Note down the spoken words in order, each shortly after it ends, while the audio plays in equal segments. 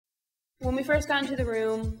When we first got into the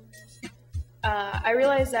room, I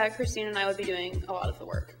realized that Christine and I would be doing a lot of the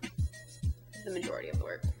work, the majority of the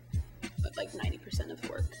work, but like 90% of the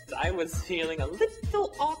work. I was feeling a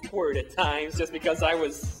little awkward at times just because I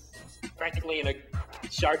was practically in a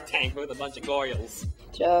Shark Tank with a bunch of goyles.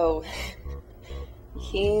 Joe,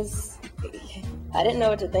 I didn't know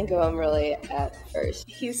what to think of him really at first.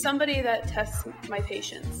 He's somebody that tests my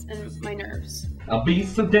patience and my nerves. I'll be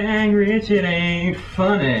so dang rich it ain't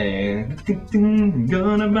funny.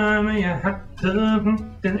 Gonna buy me a hot tub.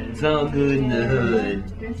 It's all good in the hood.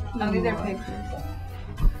 Oh, these are pictures.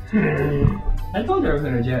 I told her I was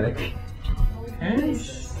energetic. And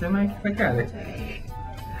semi-psychotic.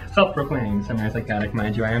 Self-proclaimed semi-psychotic,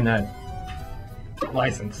 mind you. I am not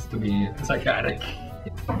licensed to be psychotic.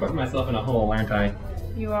 I'm putting myself in a hole, aren't I?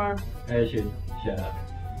 You are. I should shut up.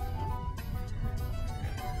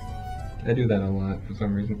 I do that a lot for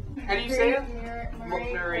some reason. How do you say it?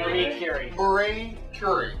 Marie Curie. Marie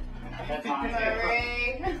Curie.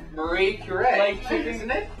 Marie Curie. Like chicken,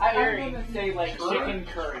 isn't it? I heard you say like chicken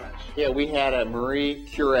curry. Yeah, we had a Marie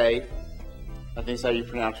Curie. I think that's how you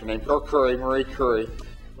pronounce her name. Or Curie, Marie Curie.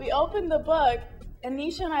 We opened the book, and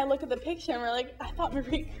Nisha and I look at the picture, and we're like, I thought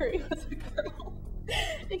Marie Curie was a girl.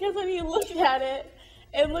 Because when you looked at it,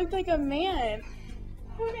 it looked like a man.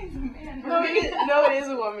 No, it is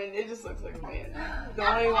a woman. It just looks like a man. The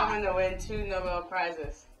only woman to win 2 Nobel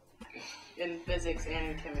Prizes in physics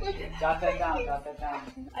and in chemistry. Got that down, got that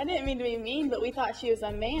down. I didn't mean to be mean, but we thought she was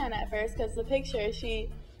a man at first because the picture, she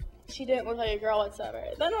didn't look like a girl whatsoever.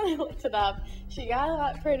 Then when I looked it up, she got a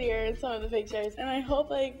lot prettier in some of the pictures, and I hope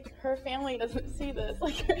like her family doesn't see this.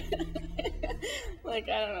 Like, like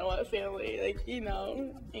I don't know what family, like you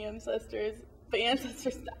know, ancestors. The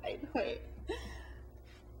ancestors died. Wait,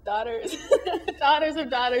 daughters, daughters of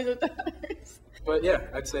daughters of daughters. But yeah,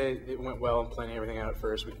 I'd say it went well in planning everything out at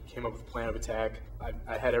first. We came up with a plan of attack.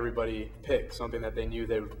 I had everybody pick something that they knew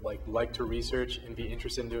they would like to research and be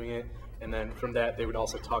interested in doing it. And then from that, they would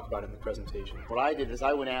also talk about it in the presentation. What I did is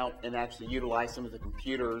I went out and actually utilized some of the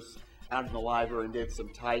computers out in the library and did some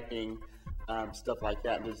typing, stuff like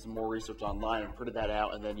that, and did some more research online and printed that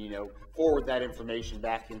out, and then, you know, forward that information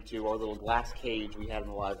back into our little glass cage we had in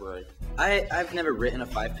the library. I've never written a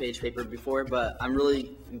 5-page paper before, but I'm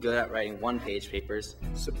really good at writing 1-page papers.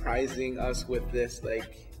 Surprising us with this,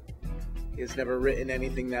 like, he's never written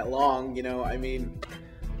anything that long, you know, I mean,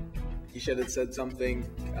 he should have said something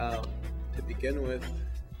to begin with.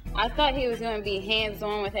 I thought he was going to be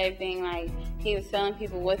hands-on with everything, like he was telling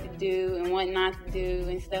people what to do and what not to do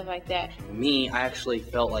and stuff like that. Me, I actually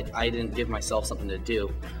felt like I didn't give myself something to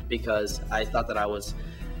do because I thought that I was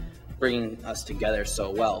bringing us together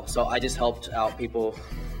so well. So I just helped out people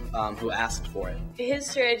who asked for it. His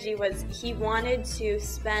strategy was he wanted to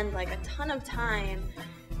spend like a ton of time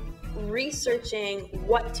researching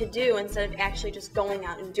what to do instead of actually just going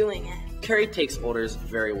out and doing it. Carrie takes orders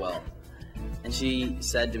very well. And she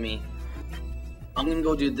said to me, I'm gonna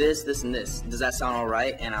go do this, this, and this. Does that sound all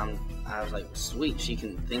right? And I was like, sweet, she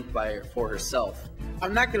can think for herself.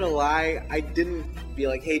 I'm not gonna lie, I didn't be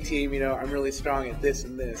like, hey team, you know, I'm really strong at this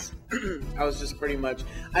and this. I was just pretty much,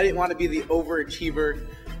 I didn't want to be the overachiever,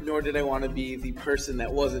 nor did I want to be the person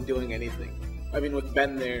that wasn't doing anything. I mean, with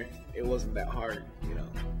Ben there, it wasn't that hard, you know,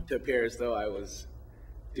 to appear as though I was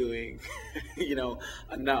doing, you know,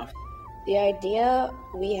 enough. The idea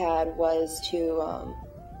we had was to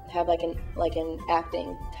have like an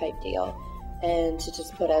acting type deal, and to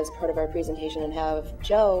just put as part of our presentation and have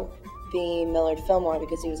Joe be Millard Fillmore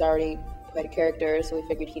because he was already quite a character, so we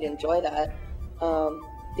figured he'd enjoy that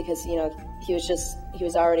because you know he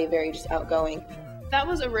was already very just outgoing. That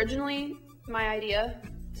was originally my idea,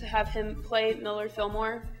 to have him play Millard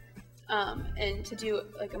Fillmore and to do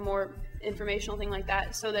like a more informational thing like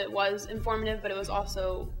that, so that it was informative, but it was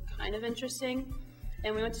also kind of interesting.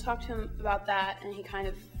 And we went to talk to him about that, and he kind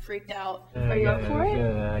of freaked out. Are you up for it?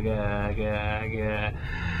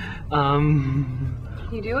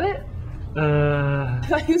 Can you do it? I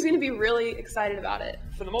thought he was going to be really excited about it.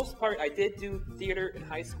 For the most part, I did do theater in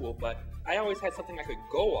high school, but I always had something I could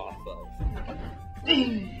go off of.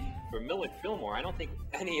 For Millard Fillmore, I don't think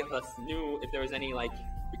any of us knew if there was any like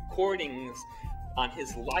recordings on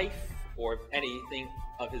his life or anything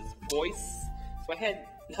of his voice. So I had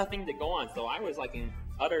nothing to go on, so I was like in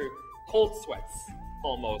utter cold sweats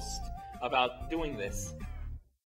almost about doing this.